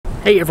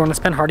Hey everyone, it's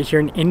Ben Hardy here,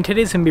 and in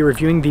today's going to be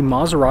reviewing the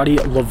Maserati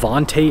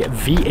Levante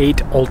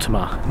V8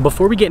 Ultima.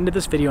 Before we get into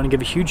this video, I want to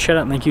give a huge shout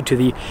out and thank you to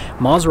the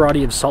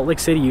Maserati of Salt Lake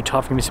City,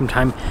 Utah for giving me some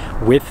time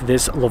with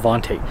this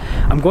Levante.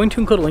 I'm going to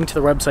include a link to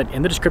the website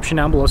in the description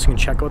down below so you can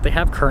check out what they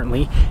have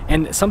currently.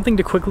 And something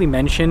to quickly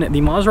mention,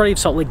 the Maserati of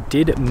Salt Lake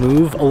did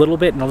move a little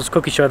bit, and I'll just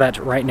quickly show that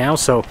right now.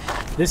 So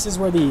this is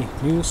where the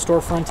new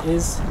storefront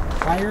is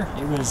higher.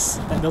 It was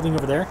that building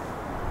over there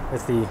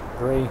with the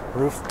gray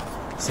roof.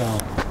 So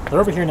they're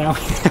over here now,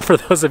 for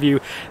those of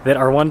you that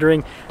are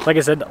wondering. Like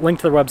I said,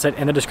 link to the website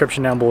in the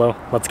description down below.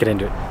 Let's get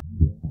into it.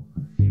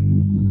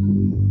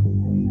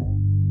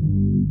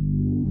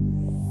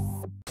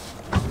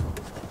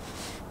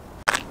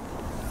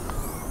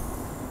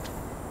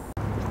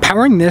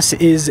 Powering this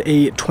is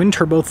a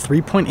twin-turbo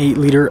 3.8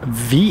 liter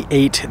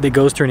V8 that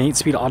goes through an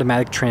 8-speed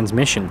automatic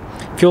transmission.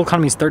 Fuel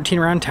economy is 13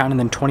 around town and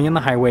then 20 on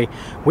the highway,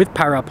 with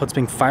power outputs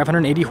being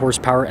 580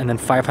 horsepower and then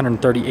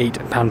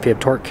 538 pound-feet of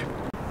torque.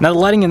 Now the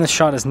lighting in this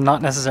shot is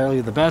not necessarily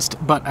the best,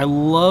 but I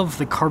love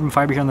the carbon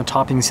fiber here on the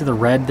top. You can see the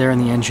red there in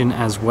the engine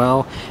as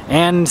well.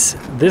 And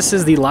this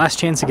is the last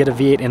chance to get a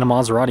V8 in a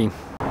Maserati.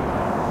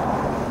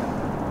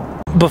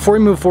 Before we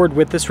move forward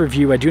with this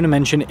review, I do want to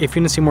mention, if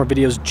you want to see more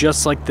videos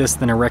just like this,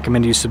 then I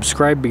recommend you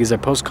subscribe because I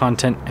post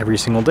content every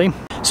single day.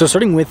 So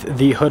starting with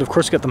the hood, of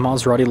course you got the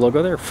Maserati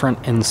logo there,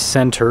 front and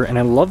center, and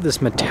I love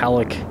this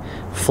metallic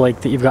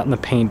flake that you've got in the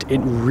paint. It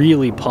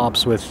really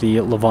pops with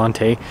the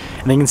Levante,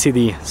 and then you can see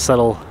the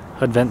subtle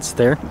hood vents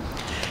there.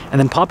 And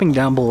then popping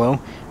down below,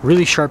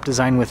 really sharp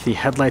design with the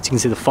headlights. You can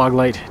see the fog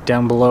light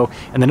down below,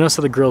 and then notice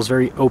how the grille is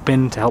very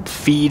open to help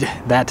feed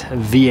that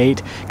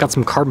V8. Got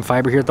some carbon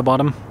fiber here at the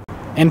bottom.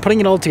 And putting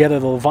it all together,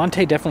 the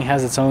Levante definitely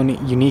has its own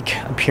unique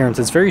appearance.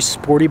 It's very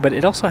sporty, but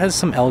it also has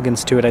some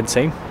elegance to it, I'd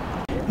say.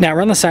 Now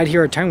around the side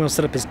here, our tire wheel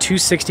setup is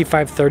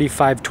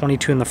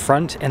 265/35/22 in the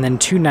front, and then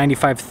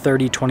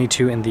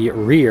 295/30/22 in the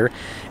rear.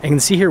 And you can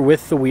see here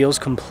with the wheels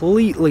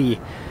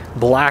completely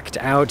blacked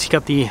out, you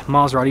got the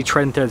Maserati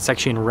Trident there that's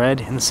actually in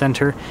red in the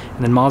center,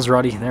 and then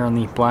Maserati there on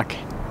the black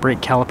brake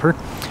caliper.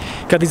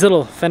 Got these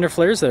little fender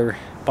flares that are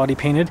body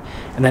painted,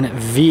 and then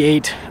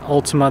V8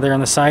 Ultima there on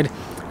the side.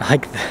 I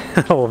like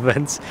the little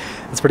vents,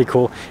 that's pretty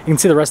cool. You can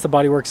see the rest of the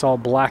bodywork's all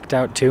blacked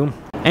out too.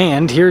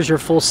 And here's your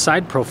full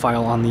side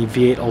profile on the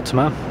V8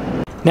 Ultima.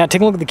 Now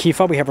taking a look at the key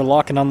fob, we have our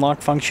lock and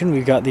unlock function.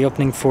 We've got the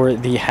opening for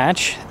the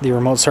hatch, the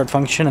remote start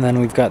function, and then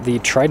we've got the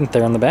Trident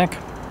there on the back.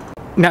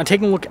 Now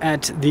taking a look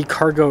at the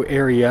cargo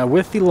area,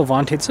 with the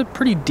Levante, it's a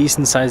pretty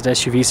decent sized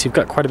SUV, so you've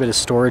got quite a bit of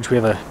storage. We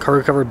have a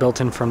cargo cover built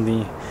in from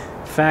the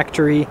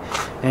factory,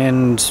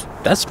 and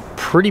that's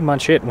pretty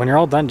much it. When you're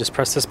all done, just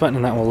press this button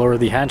and that will lower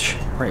the hatch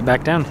right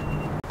back down.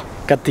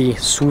 Got the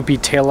swoopy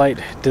taillight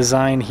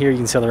design here. You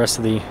can see all the rest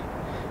of the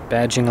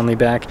badging on the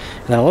back,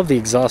 and I love the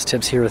exhaust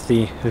tips here with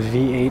the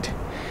V8.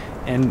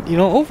 And you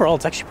know, overall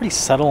it's actually pretty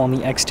subtle on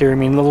the exterior. I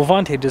mean, the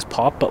Levante just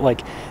popped, but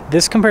like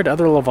this compared to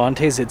other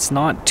Levantes, it's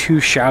not too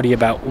shouty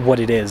about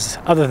what it is,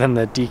 other than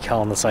the decal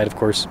on the side, of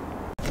course.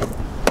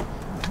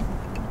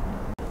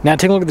 Now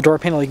taking a look at the door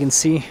panel, you can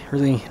see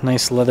really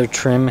nice leather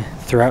trim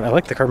throughout. I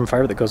like the carbon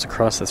fiber that goes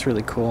across, that's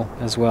really cool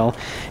as well.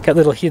 Got a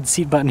little heated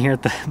seat button here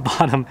at the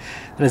bottom,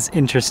 that is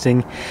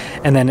interesting.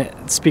 And then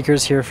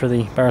speakers here for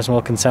the Bowers &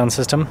 Wilkins sound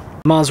system.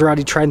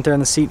 Maserati Trident there on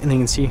the seat, and then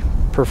you can see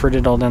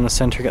perforated all down the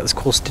center. Got this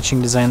cool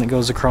stitching design that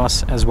goes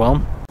across as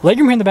well.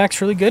 Legroom here in the back's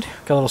really good.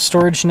 Got a little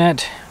storage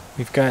net.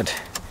 We've got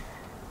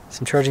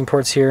some charging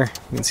ports here.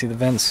 You can see the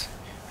vents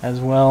as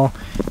well.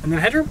 And then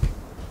headroom,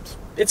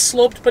 it's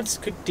sloped, but it's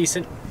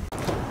decent.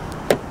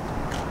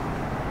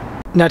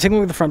 Now taking a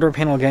look at the front door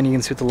panel again, you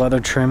can see with the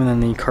leather trim and then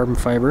the carbon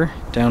fiber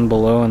down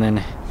below, and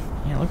then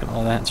yeah, look at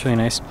all that, it's really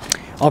nice.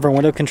 All of our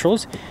window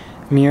controls,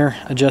 mirror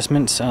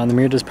adjustments, the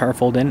mirror does power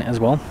fold in as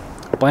well.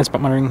 Blind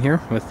spot monitoring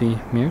here with the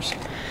mirrors.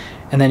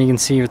 And then you can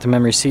see with the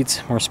memory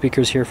seats, more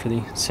speakers here for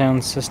the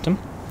sound system.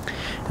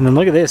 And then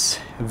look at this,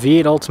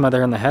 V8 Ultima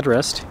there on the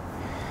headrest.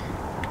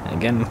 And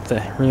again, with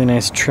the really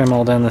nice trim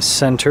all down the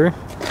center.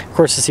 Of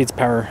course the seat's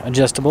power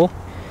adjustable.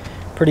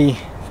 Pretty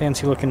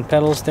fancy looking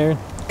pedals there.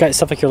 Got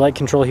stuff like your light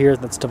control here,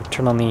 that's to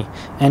turn on the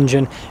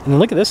engine. And then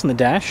look at this on the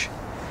dash.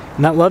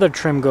 And that leather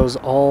trim goes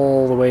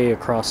all the way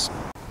across.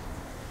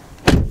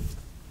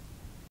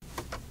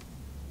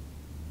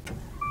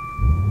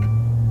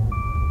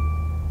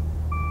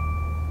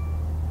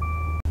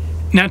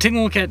 Now taking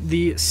a look at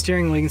the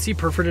steering wheel, you can see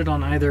perforated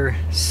on either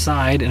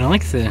side, and I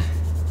like the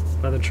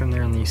leather trim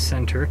there on the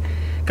center.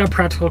 Got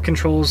practical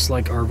controls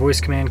like our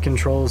voice command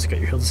controls, got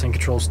your hill descent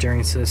control,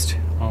 steering assist,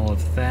 all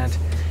of that.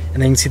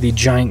 And then you can see the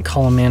giant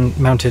column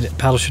mounted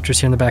paddle shifters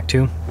here in the back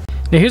too.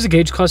 Now here's a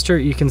gauge cluster.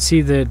 You can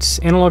see that it's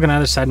analog on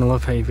either side, and I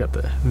love how you've got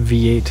the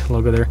V8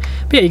 logo there.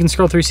 But yeah, you can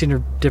scroll through, see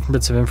different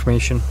bits of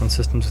information on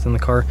systems within the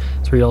car.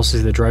 That's where you also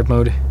see the drive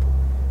mode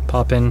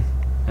pop in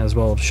as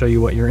well to show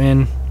you what you're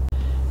in.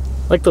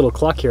 I like the little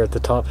clock here at the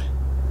top.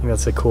 I think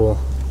that's a cool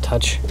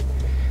touch.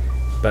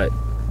 But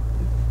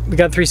we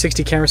got a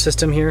 360 camera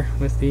system here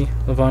with the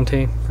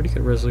Levante, pretty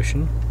good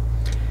resolution.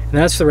 And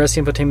that's for the rest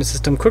of the infotainment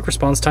system. Quick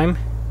response time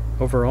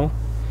overall.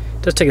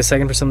 It does take a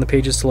second for some of the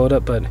pages to load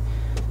up, but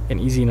an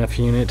easy enough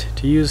unit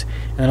to use.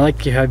 And I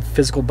like you have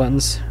physical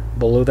buttons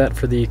below that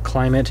for the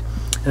climate.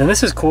 And then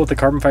this is cool with the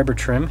carbon fiber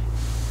trim.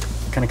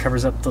 It kind of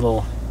covers up the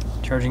little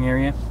charging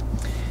area.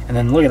 And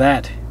then look at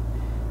that,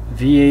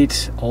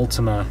 V8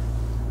 Ultima.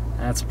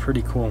 That's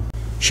pretty cool.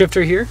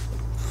 Shifter here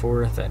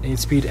for that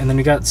 8-speed, and then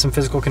we got some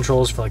physical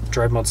controls for like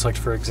drive mode select,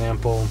 for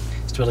example,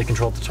 stability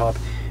control at the top,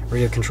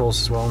 radio controls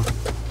as well.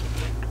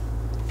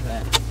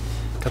 That.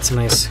 Got some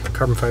nice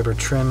carbon fiber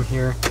trim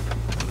here.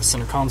 The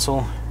center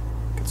console,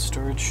 good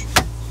storage.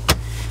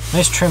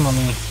 Nice trim on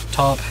the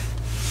top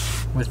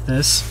with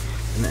this,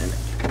 and then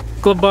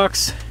glove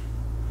box.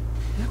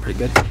 Yeah, pretty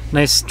good.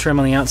 Nice trim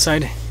on the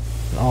outside,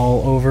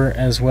 all over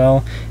as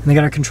well. And they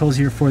got our controls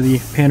here for the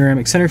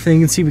panoramic center thing.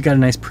 You can see we got a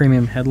nice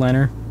premium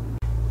headliner.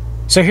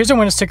 So here's our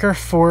window sticker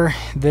for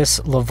this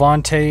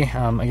Levante.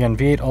 Again,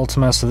 V8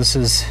 Ultima, so this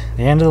is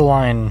the end of the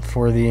line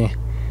for the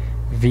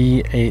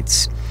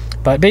V8s.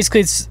 But basically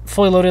it's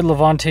fully loaded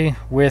Levante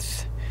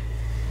with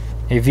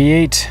a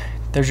V8.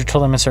 There's your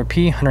total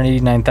MSRP,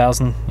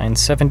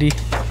 $189,970.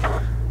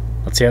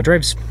 Let's see how it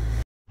drives.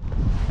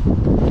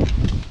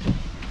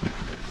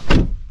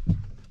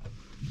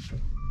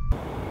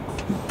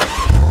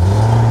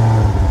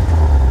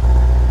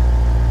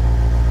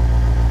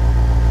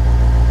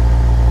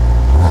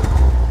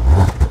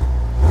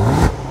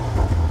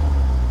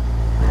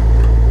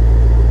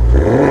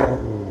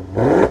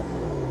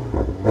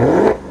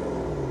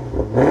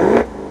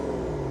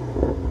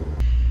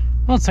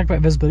 Well, let's talk about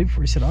visibility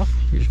before we set off.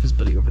 Here's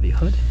visibility over the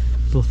hood,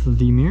 both of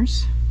the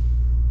mirrors,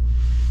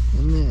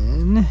 and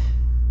then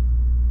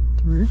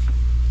the rear.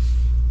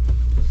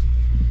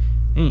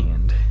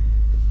 And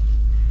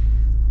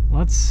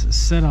let's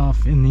set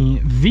off in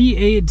the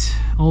V8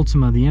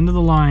 Ultima, the end of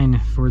the line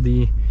for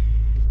the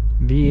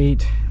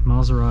V8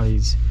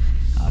 Maseratis.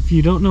 If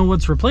you don't know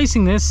what's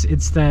replacing this,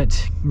 it's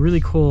that really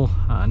cool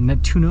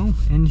Nettuno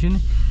engine.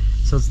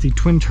 So it's the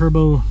twin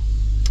turbo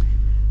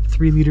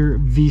 3-liter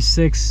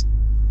V6.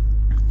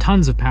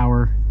 Tons of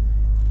power,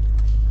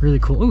 really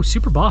cool. Oh,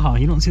 Super Baja,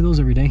 you don't see those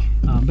every day.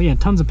 But yeah,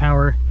 tons of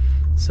power.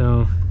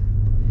 So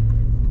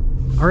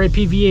RIP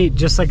V8,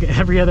 just like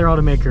every other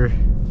automaker.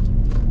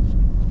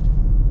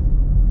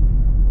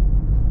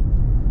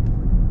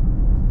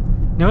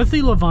 Now with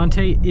the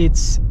Levante,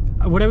 it's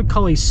what I would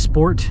call a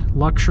sport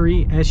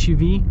luxury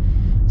SUV.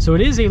 So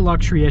it is a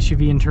luxury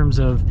SUV in terms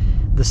of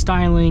the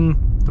styling,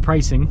 the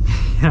pricing,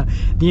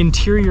 the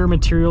interior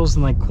materials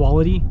and like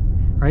quality,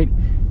 right?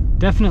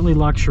 Definitely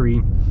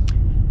luxury.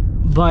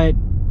 But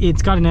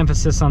it's got an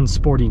emphasis on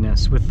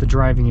sportiness with the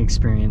driving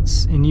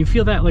experience, and you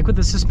feel that like with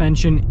the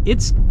suspension,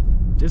 it's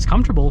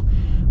comfortable,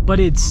 but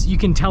you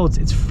can tell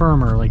it's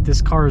firmer. Like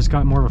this car has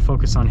got more of a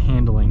focus on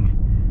handling,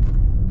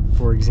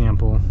 for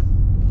example.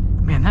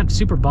 Man, that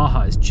Super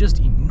Baja is just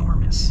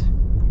enormous.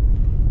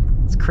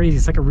 It's crazy.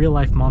 It's like a real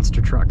life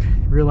monster truck,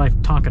 real life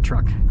Tonka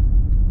truck,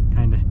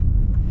 kind of.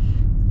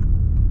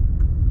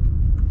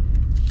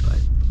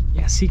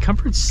 Yeah, seat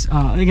comforts.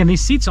 Again,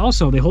 these seats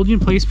also, they hold you in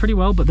place pretty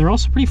well, but they're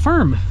also pretty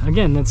firm.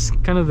 Again, that's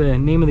kind of the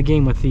name of the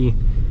game with the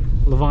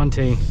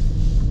Levante.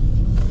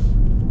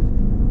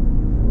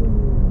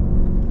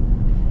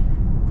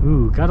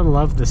 Ooh, gotta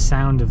love the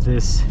sound of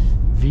this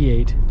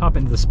V8. Pop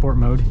into the sport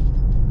mode.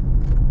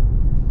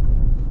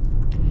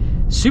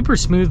 Super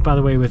smooth, by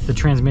the way, with the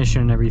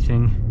transmission and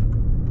everything.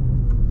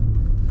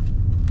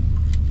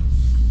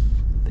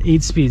 The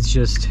 8-speed's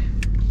just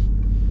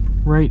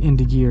right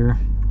into gear.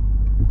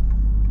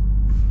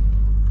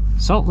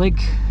 Salt Lake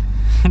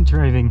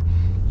driving.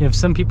 You have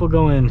some people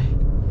going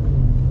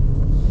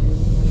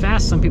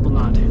fast, some people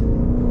not.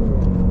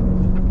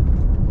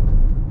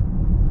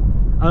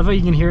 I love how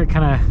you can hear it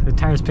kind of, the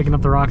tires picking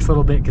up the rocks a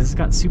little bit because it's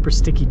got super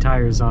sticky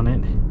tires on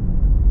it.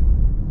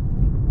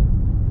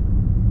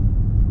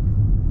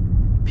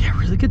 But yeah,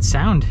 really good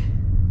sound.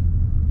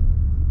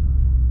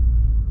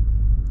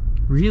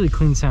 Really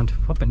clean sound.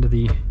 Up into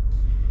the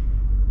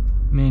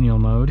manual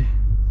mode.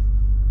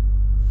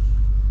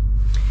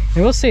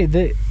 I will say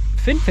the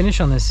fit and finish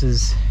on this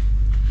is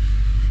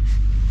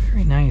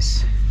very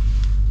nice.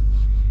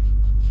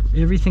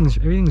 Everything's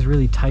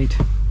really tight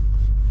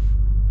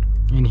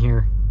in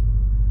here.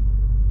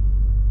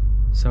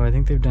 So I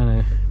think they've done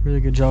a really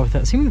good job with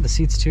that. Same with the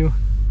seats too.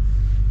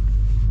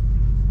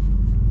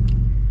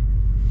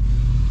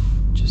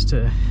 Just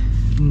a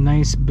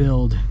nice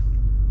build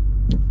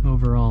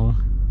overall.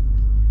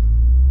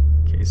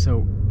 Okay,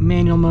 so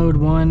manual mode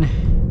 1.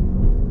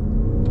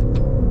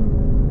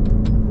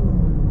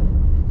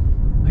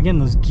 Again,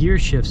 those gear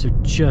shifts are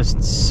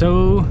just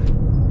so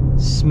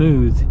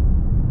smooth,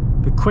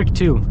 but quick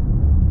too.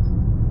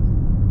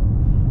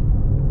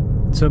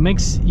 So it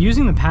makes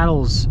using the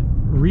paddles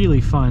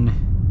really fun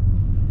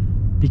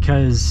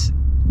because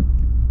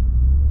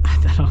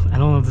I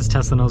don't know if this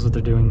Tesla knows what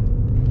they're doing.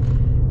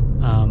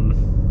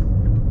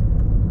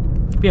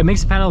 But yeah, it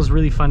makes the paddles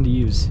really fun to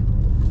use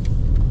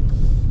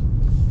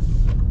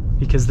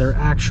because they're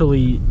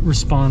actually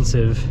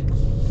responsive.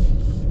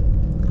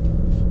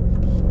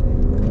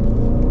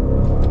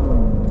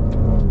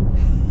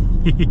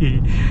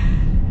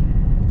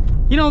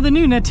 You know, the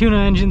new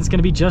Nettuna engine's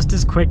gonna be just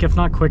as quick, if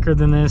not quicker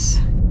than this.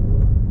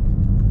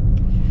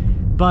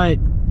 But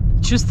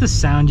just the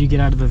sound you get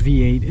out of a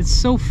V8, it's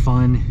so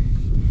fun.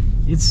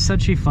 It's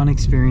such a fun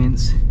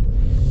experience.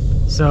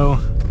 So,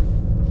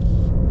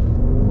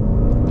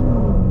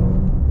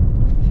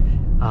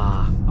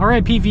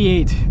 RIP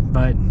V8,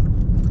 but let me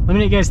know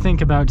what you guys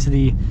think about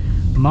the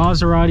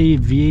Maserati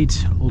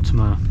V8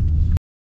 Ultima.